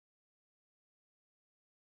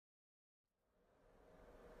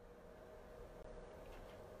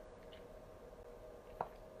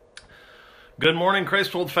Good morning,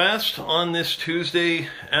 Christ Hold Fast on this Tuesday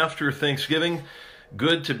after Thanksgiving.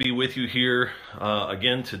 Good to be with you here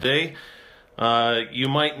again today. You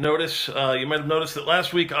might have noticed that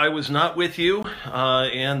last week I was not with you,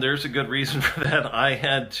 and there's a good reason for that. I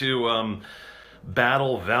had to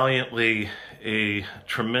battle valiantly a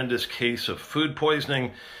tremendous case of food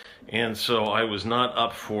poisoning, and so I was not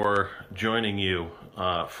up for joining you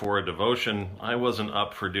for a devotion. I wasn't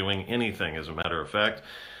up for doing anything, as a matter of fact.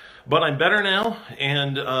 But I'm better now,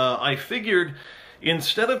 and I figured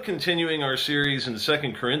instead of continuing our series in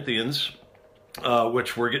 2 Corinthians,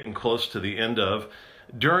 which we're getting close to the end of,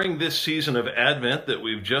 during this season of Advent that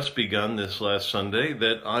we've just begun this last Sunday,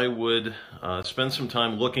 that I would spend some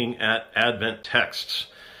time looking at Advent texts.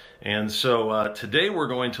 And so today we're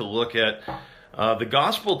going to look at the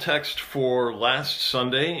gospel text for last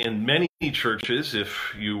Sunday in many churches,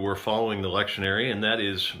 if you were following the lectionary, and that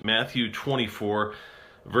is Matthew 24,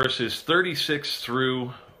 verses 36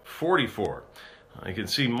 through 44. I can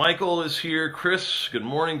see Michael is here. Chris, good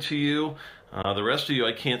morning to you. The rest of you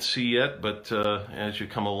I can't see yet, but as you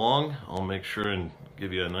come along, I'll make sure and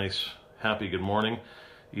give you a nice, happy good morning,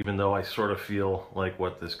 even though I sort of feel like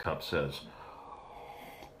what this cup says.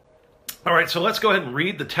 All right, so let's go ahead and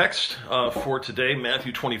read the text for today,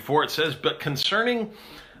 Matthew 24. It says, "But concerning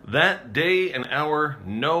that day and hour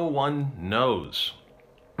no one knows,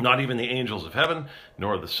 not even the angels of heaven,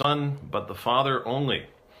 nor the Son, but the Father only.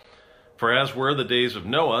 For as were the days of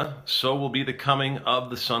Noah, so will be the coming of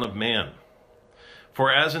the Son of Man.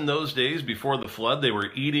 For as in those days before the flood they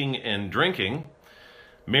were eating and drinking,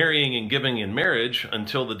 marrying and giving in marriage,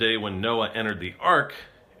 until the day when Noah entered the ark,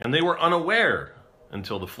 and they were unaware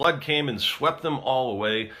until the flood came and swept them all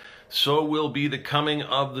away, so will be the coming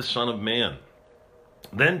of the Son of Man.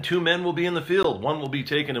 Then 2 men will be in the field, one will be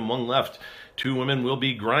taken and one left. 2 women will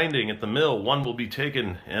be grinding at the mill, one will be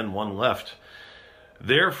taken and one left.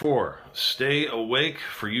 Therefore, stay awake,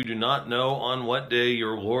 for you do not know on what day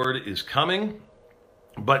your Lord is coming.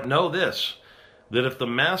 But know this, that if the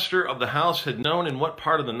master of the house had known in what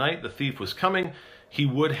part of the night the thief was coming, he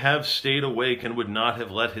would have stayed awake and would not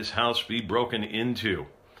have let his house be broken into.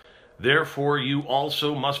 Therefore, you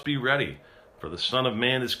also must be ready, for the Son of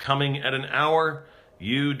Man is coming at an hour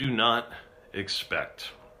you do not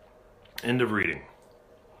expect." End of reading.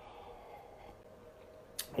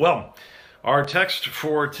 Well, our text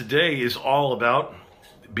for today is all about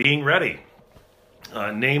being ready,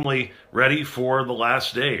 namely ready for the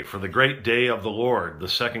last day, for the great day of the Lord, the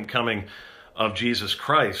second coming of Jesus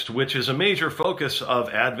Christ, which is a major focus of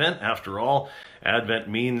Advent. After all, Advent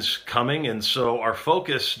means coming, and so our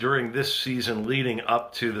focus during this season leading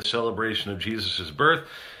up to the celebration of Jesus' birth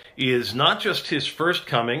is not just his first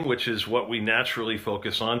coming, which is what we naturally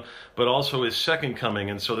focus on, but also his second coming.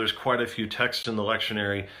 And so there's quite a few texts in the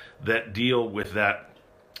lectionary that deal with that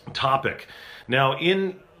topic. Now,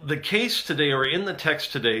 in the case today, or in the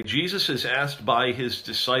text today, Jesus is asked by his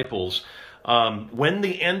disciples when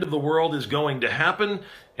the end of the world is going to happen.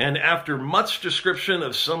 And after much description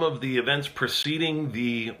of some of the events preceding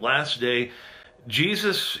the last day,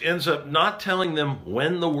 Jesus ends up not telling them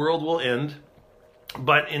when the world will end,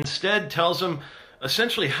 but instead tells them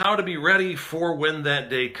essentially how to be ready for when that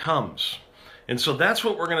day comes. And so that's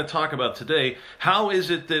what we're going to talk about today. How is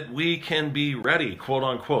it that we can be ready, quote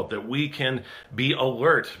unquote, that we can be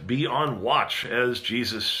alert, be on watch, as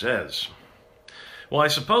Jesus says? Well, I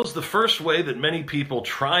suppose the first way that many people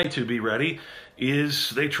try to be ready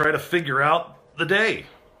is they try to figure out the day.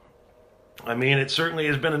 I mean, it certainly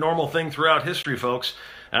has been a normal thing throughout history, folks.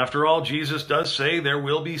 After all, Jesus does say there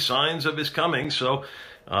will be signs of his coming, so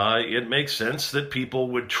it makes sense that people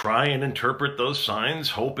would try and interpret those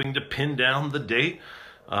signs, hoping to pin down the date.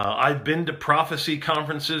 I've been to prophecy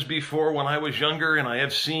conferences before when I was younger, and I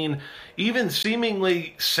have seen even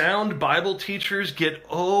seemingly sound Bible teachers get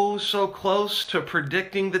oh so close to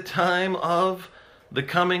predicting the time of the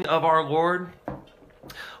coming of our Lord.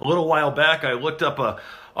 A little while back, I looked up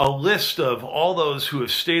a list of all those who have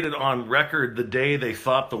stated on record the day they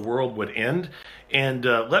thought the world would end. And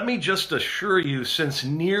let me just assure you, since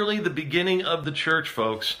nearly the beginning of the church,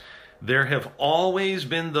 folks, there have always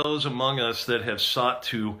been those among us that have sought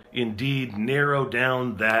to indeed narrow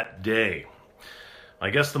down that day. I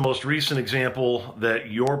guess the most recent example that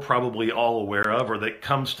you're probably all aware of, or that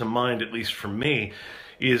comes to mind, at least for me,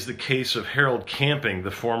 is the case of Harold Camping,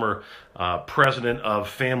 the former president of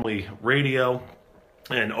Family Radio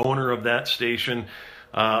and owner of that station.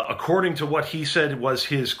 According to what he said was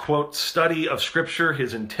his, quote, study of Scripture,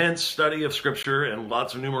 his intense study of Scripture, and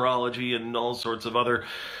lots of numerology and all sorts of other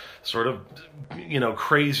sort of,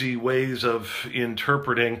 crazy ways of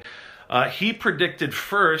interpreting. He predicted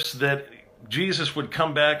first that Jesus would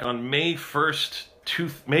come back on May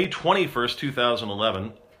 21st,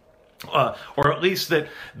 2011. Or at least that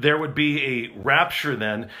there would be a rapture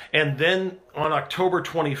then. And then on October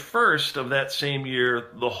 21st of that same year,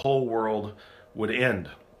 the whole world would end.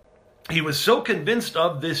 He was so convinced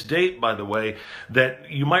of this date, by the way, that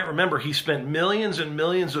you might remember he spent millions and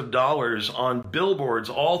millions of dollars on billboards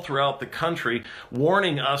all throughout the country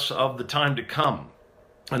warning us of the time to come.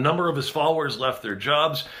 A number of his followers left their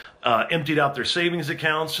jobs, emptied out their savings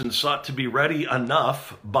accounts, and sought to be ready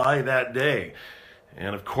enough by that day.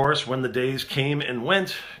 And of course, when the days came and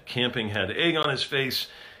went, Camping had egg on his face.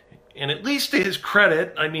 And at least to his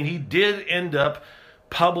credit, he did end up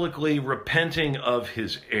publicly repenting of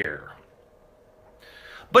his error.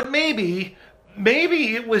 But maybe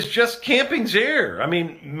it was just Camping's error.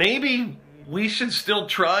 Maybe we should still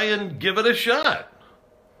try and give it a shot.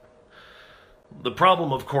 The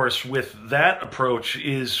problem, of course, with that approach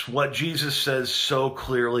is what Jesus says so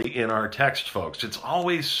clearly in our text, folks. It's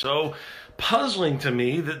always so puzzling to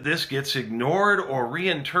me that this gets ignored or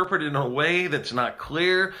reinterpreted in a way that's not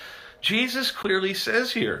clear. Jesus clearly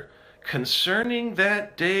says here, concerning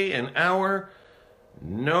that day and hour,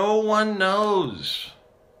 no one knows.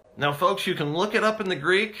 Now, folks, you can look it up in the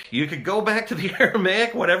Greek. You could go back to the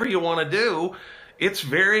Aramaic, whatever you want to do. It's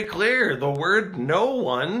very clear. The word no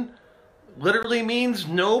one literally means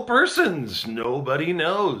no persons. Nobody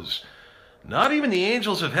knows. Not even the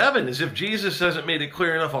angels of heaven, as if Jesus hasn't made it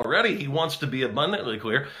clear enough already. He wants to be abundantly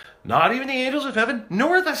clear. Not even the angels of heaven,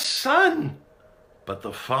 nor the Son, but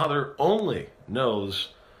the Father only knows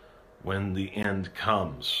when the end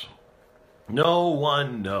comes. No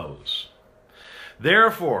one knows.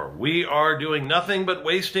 Therefore, we are doing nothing but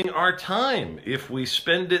wasting our time if we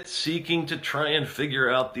spend it seeking to try and figure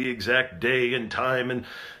out the exact day and time and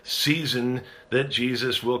season that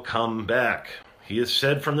Jesus will come back. He has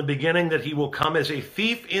said from the beginning that he will come as a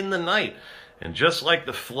thief in the night. And just like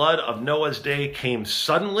the flood of Noah's day came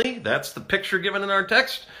suddenly, that's the picture given in our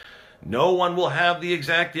text, no one will have the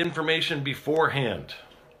exact information beforehand.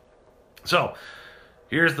 So,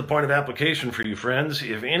 here's the point of application for you, friends.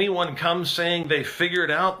 If anyone comes saying they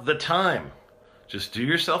figured out the time, just do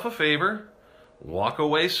yourself a favor, walk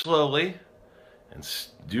away slowly, and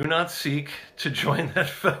do not seek to join that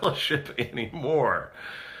fellowship anymore.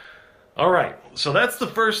 All right, so that's the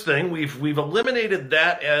first thing. We've eliminated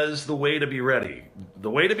that as the way to be ready.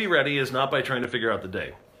 The way to be ready is not by trying to figure out the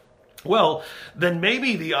day. Well, then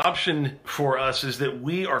maybe the option for us is that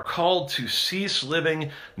we are called to cease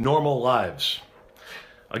living normal lives.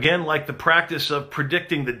 Again, like the practice of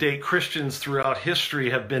predicting the date, Christians throughout history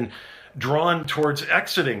have been drawn towards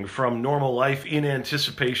exiting from normal life in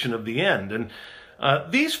anticipation of the end. And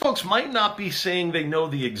these folks might not be saying they know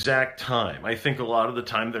the exact time. I think a lot of the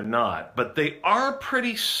time they're not. But they are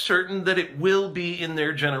pretty certain that it will be in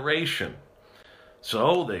their generation.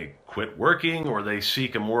 So they quit working or they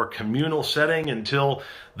seek a more communal setting until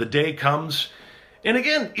the day comes. And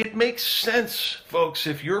again, it makes sense, folks,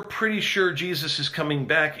 if you're pretty sure Jesus is coming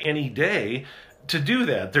back any day, to do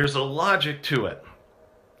that. There's a logic to it.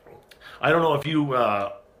 I don't know if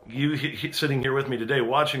you sitting here with me today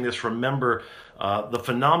watching this remember the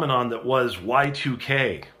phenomenon that was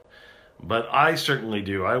Y2K, but I certainly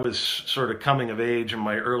do. I was sort of coming of age in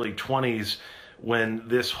my early 20s when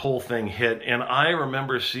this whole thing hit, and I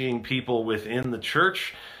remember seeing people within the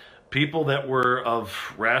church, people that were of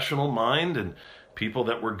rational mind and people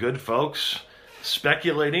that were good folks,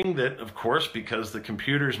 speculating that, of course, because the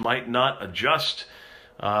computers might not adjust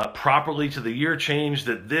properly to the year change,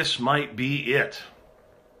 that this might be it.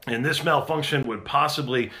 And this malfunction would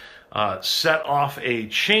possibly set off a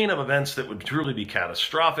chain of events that would truly be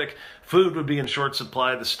catastrophic. Food would be in short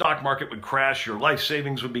supply, the stock market would crash, your life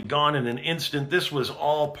savings would be gone in an instant. This was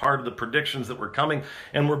all part of the predictions that were coming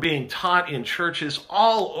and were being taught in churches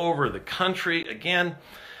all over the country again.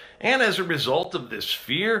 And as a result of this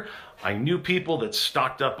fear, I knew people that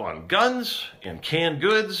stocked up on guns and canned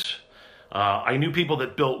goods. I knew people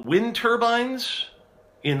that built wind turbines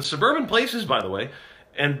in suburban places, by the way,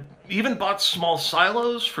 and even bought small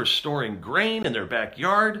silos for storing grain in their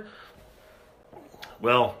backyard.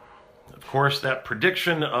 Well, of course, that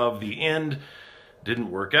prediction of the end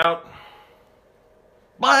didn't work out.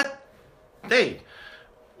 But, hey,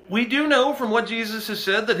 we do know from what Jesus has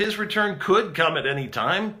said that his return could come at any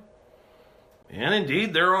time. And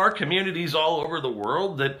indeed, there are communities all over the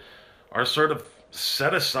world that are sort of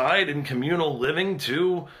set aside in communal living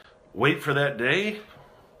to wait for that day.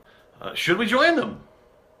 Should we join them?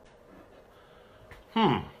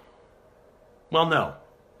 Well, no.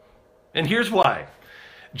 And here's why.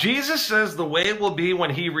 Jesus says the way it will be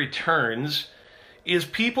when he returns is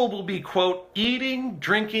people will be, quote, eating,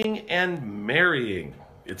 drinking, and marrying,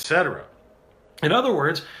 etc. In other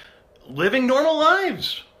words, living normal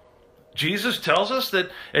lives. Jesus tells us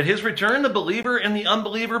that at his return, the believer and the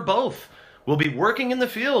unbeliever both will be working in the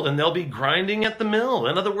field and they'll be grinding at the mill.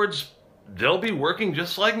 In other words, they'll be working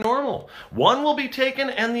just like normal. One will be taken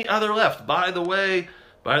and the other left. By the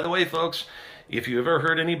way, folks, if you ever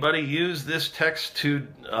heard anybody use this text to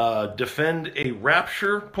defend a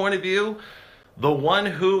rapture point of view, the one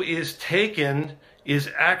who is taken is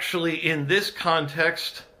actually, in this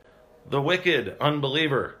context, the wicked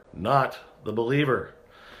unbeliever, not the believer.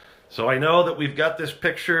 So I know that we've got this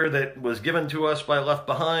picture that was given to us by Left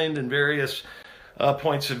Behind and various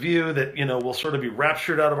points of view that, we'll sort of be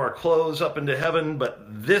raptured out of our clothes up into heaven, but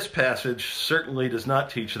this passage certainly does not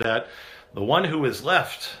teach that. The one who is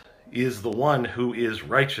left is the one who is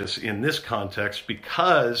righteous in this context,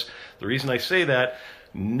 because the reason I say that,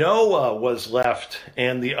 Noah was left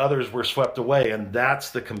and the others were swept away, and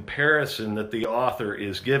that's the comparison that the author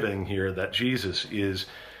is giving here, that Jesus is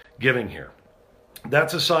giving here.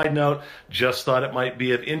 That's a side note. Just thought it might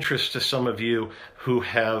be of interest to some of you who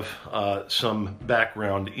have some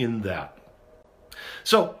background in that.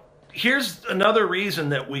 So here's another reason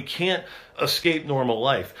that we can't escape normal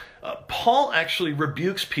life. Paul actually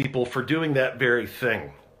rebukes people for doing that very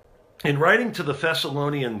thing. In writing to the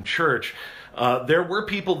Thessalonian church, there were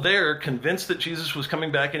people there convinced that Jesus was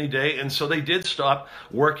coming back any day, and so they did stop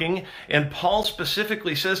working. And Paul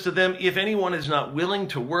specifically says to them, if anyone is not willing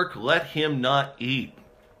to work, let him not eat.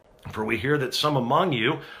 For we hear that some among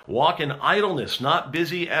you walk in idleness, not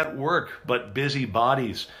busy at work, but busy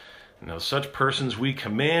bodies. Now, such persons we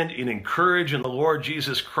command and encourage in the Lord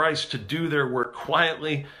Jesus Christ to do their work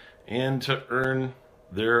quietly and to earn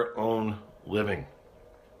their own living.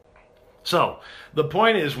 So, the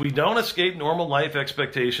point is, we don't escape normal life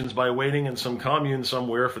expectations by waiting in some commune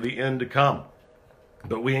somewhere for the end to come.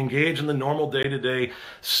 But we engage in the normal day-to-day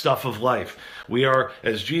stuff of life. We are,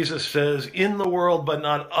 as Jesus says, in the world, but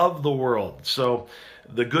not of the world. So,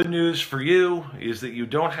 the good news for you is that you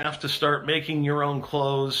don't have to start making your own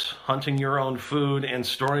clothes, hunting your own food, and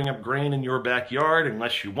storing up grain in your backyard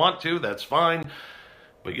unless you want to. That's fine.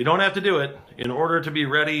 But you don't have to do it in order to be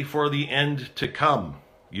ready for the end to come.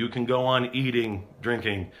 You can go on eating,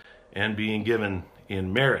 drinking, and being given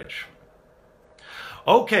in marriage.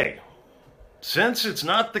 Okay, since it's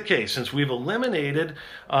not the case, since we've eliminated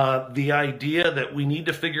the idea that we need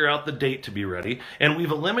to figure out the date to be ready, and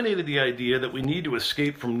we've eliminated the idea that we need to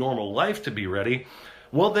escape from normal life to be ready,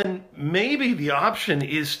 well then maybe the option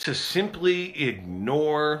is to simply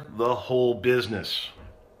ignore the whole business.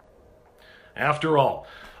 After all,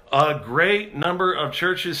 a great number of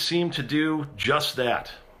churches seem to do just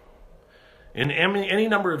that. In any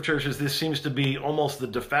number of churches, this seems to be almost the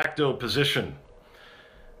de facto position,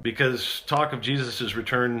 because talk of Jesus'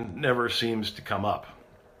 return never seems to come up.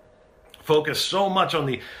 Focus so much on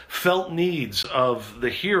the felt needs of the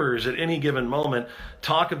hearers at any given moment,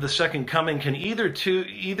 talk of the second coming can either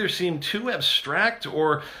seem too abstract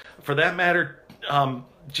or, for that matter,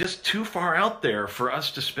 just too far out there for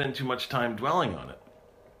us to spend too much time dwelling on it.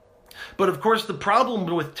 But of course, the problem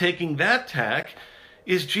with taking that tack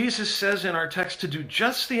is Jesus says in our text to do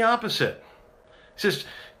just the opposite. He says,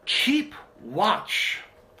 keep watch.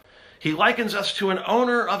 He likens us to an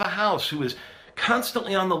owner of a house who is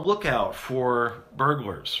constantly on the lookout for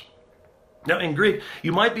burglars. Now, in Greek,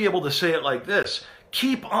 you might be able to say it like this: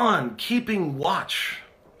 keep on keeping watch.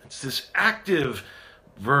 It's this active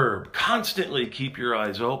verb. Constantly keep your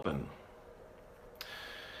eyes open.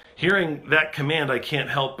 Hearing that command, I can't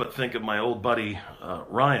help but think of my old buddy,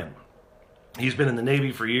 Ryan. He's been in the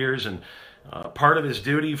Navy for years, and part of his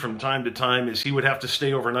duty from time to time is he would have to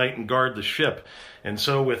stay overnight and guard the ship. And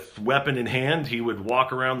so with weapon in hand, he would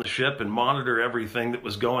walk around the ship and monitor everything that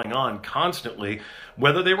was going on constantly.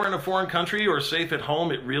 Whether they were in a foreign country or safe at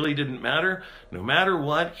home, it really didn't matter. No matter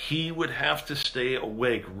what, he would have to stay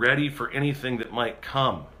awake, ready for anything that might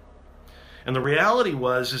come. And the reality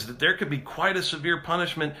is that there could be quite a severe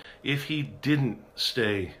punishment if he didn't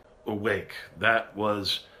stay awake. That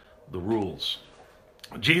was the rules.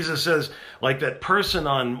 Jesus says, like that person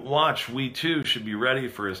on watch, we too should be ready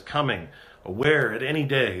for his coming, aware at any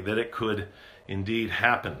day that it could indeed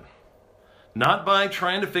happen. Not by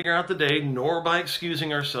trying to figure out the day, nor by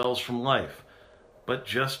excusing ourselves from life, but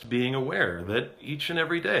just being aware that each and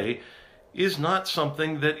every day is not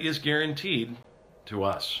something that is guaranteed to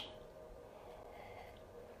us.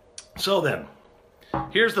 So then,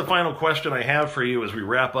 here's the final question I have for you as we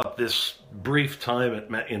wrap up this brief time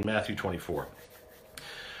in Matthew 24.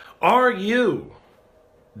 Are you,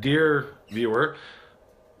 dear viewer,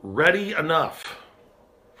 ready enough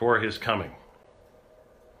for his coming.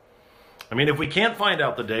 I mean, if we can't find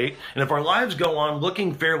out the date, and if our lives go on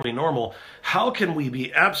looking fairly normal, how can we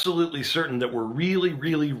be absolutely certain that we're really,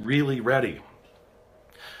 really, really ready?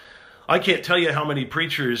 I can't tell you how many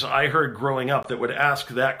preachers I heard growing up that would ask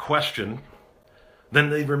that question, then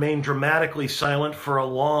they'd remain dramatically silent for a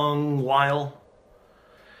long while,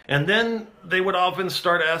 and then they would often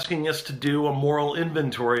start asking us to do a moral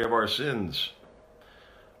inventory of our sins.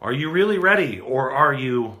 Are you really ready, or are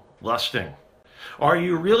you lusting? Are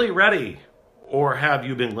you really ready, or have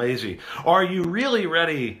you been lazy? Are you really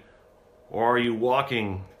ready, or are you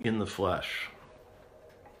walking in the flesh?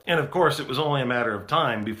 And of course, it was only a matter of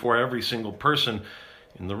time before every single person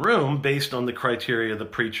in the room, based on the criteria the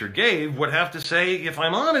preacher gave, would have to say, if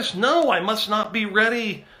I'm honest, no, I must not be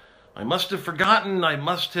ready. I must have forgotten. I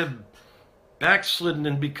must have backslidden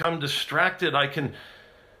and become distracted. I can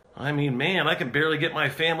barely get my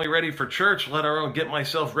family ready for church, let alone get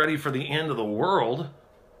myself ready for the end of the world.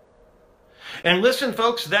 And listen,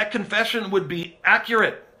 folks, that confession would be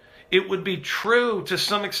accurate. It would be true to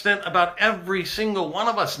some extent about every single one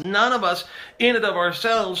of us. None of us, in and of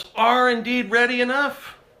ourselves, are indeed ready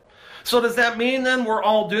enough. So does that mean then we're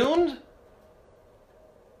all doomed?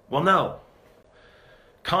 Well, no.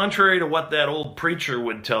 Contrary to what that old preacher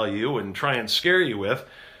would tell you and try and scare you with,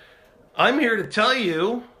 I'm here to tell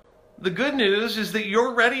you the good news is that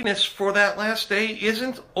your readiness for that last day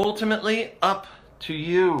isn't ultimately up to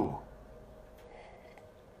you.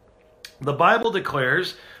 The Bible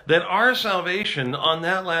declares that our salvation on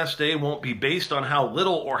that last day won't be based on how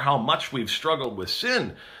little or how much we've struggled with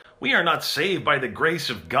sin. We are not saved by the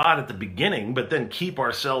grace of God at the beginning, but then keep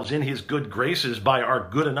ourselves in his good graces by our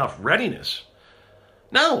good enough readiness.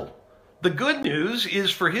 No, the good news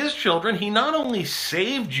is for his children, he not only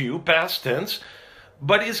saved you, past tense,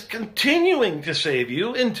 but is continuing to save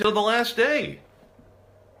you until the last day.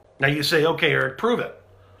 Now you say, okay, Eric, prove it.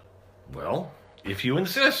 Well, if you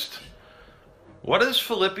insist. What does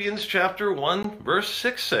Philippians chapter 1, verse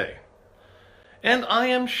 6 say? And I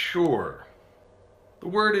am sure, the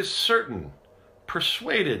word is certain,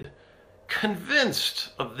 persuaded, convinced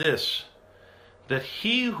of this, that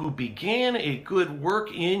he who began a good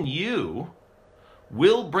work in you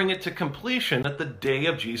will bring it to completion at the day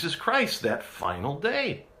of Jesus Christ, that final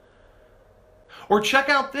day. Or check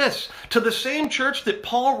out this. To the same church that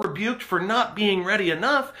Paul rebuked for not being ready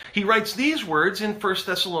enough, he writes these words in 1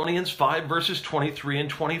 Thessalonians 5, verses 23 and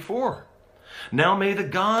 24. Now may the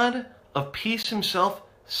God of peace himself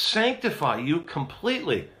sanctify you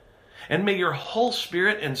completely, and may your whole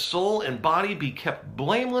spirit and soul and body be kept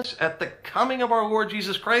blameless at the coming of our Lord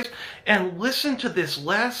Jesus Christ. And listen to this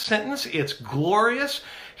last sentence. It's glorious.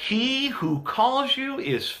 He who calls you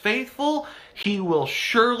is faithful. He will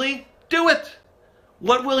surely do it.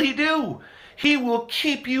 What will he do? He will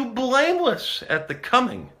keep you blameless at the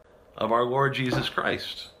coming of our Lord Jesus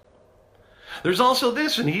Christ. There's also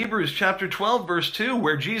this in Hebrews chapter 12, verse 2,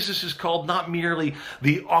 where Jesus is called not merely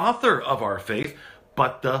the author of our faith,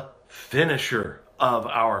 but the finisher of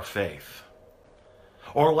our faith.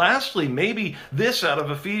 Or lastly, maybe this out of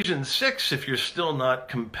Ephesians 6, if you're still not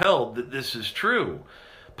compelled that this is true.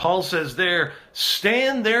 Paul says there,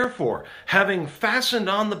 stand therefore, having fastened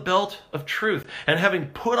on the belt of truth, and having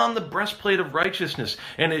put on the breastplate of righteousness,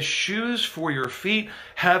 and as shoes for your feet,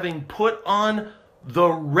 having put on the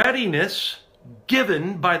readiness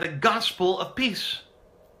given by the gospel of peace.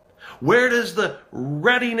 Where does the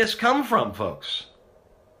readiness come from, folks?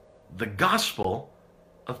 The gospel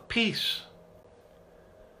of peace.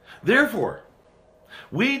 Therefore,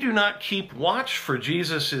 we do not keep watch for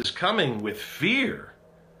Jesus' coming with fear,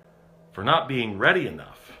 for not being ready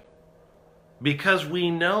enough, because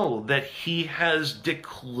we know that he has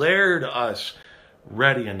declared us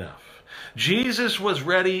ready enough. Jesus was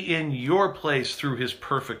ready in your place through his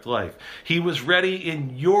perfect life. He was ready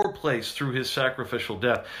in your place through his sacrificial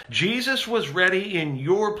death. Jesus was ready in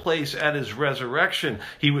your place at his resurrection.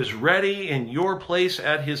 He was ready in your place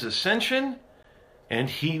at his ascension. And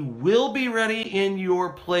he will be ready in your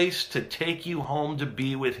place to take you home to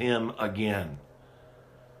be with him again.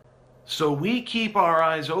 So we keep our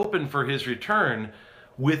eyes open for his return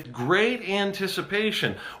with great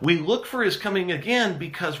anticipation. We look for his coming again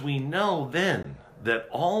because we know then that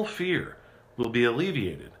all fear will be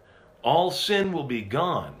alleviated, all sin will be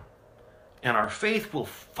gone, and our faith will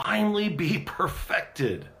finally be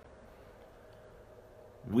perfected.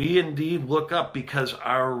 We indeed look up because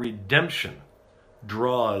our redemption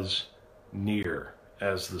draws near,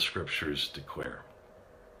 as the scriptures declare.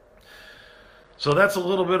 So that's a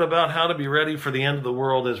little bit about how to be ready for the end of the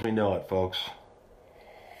world as we know it, folks.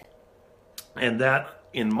 And that,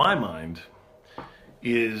 in my mind,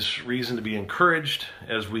 is reason to be encouraged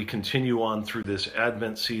as we continue on through this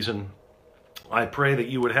Advent season. I pray that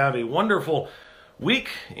you would have a wonderful week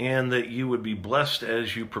and that you would be blessed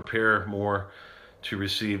as you prepare more to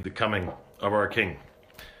receive the coming of our King.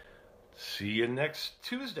 See you next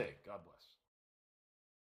Tuesday. God bless.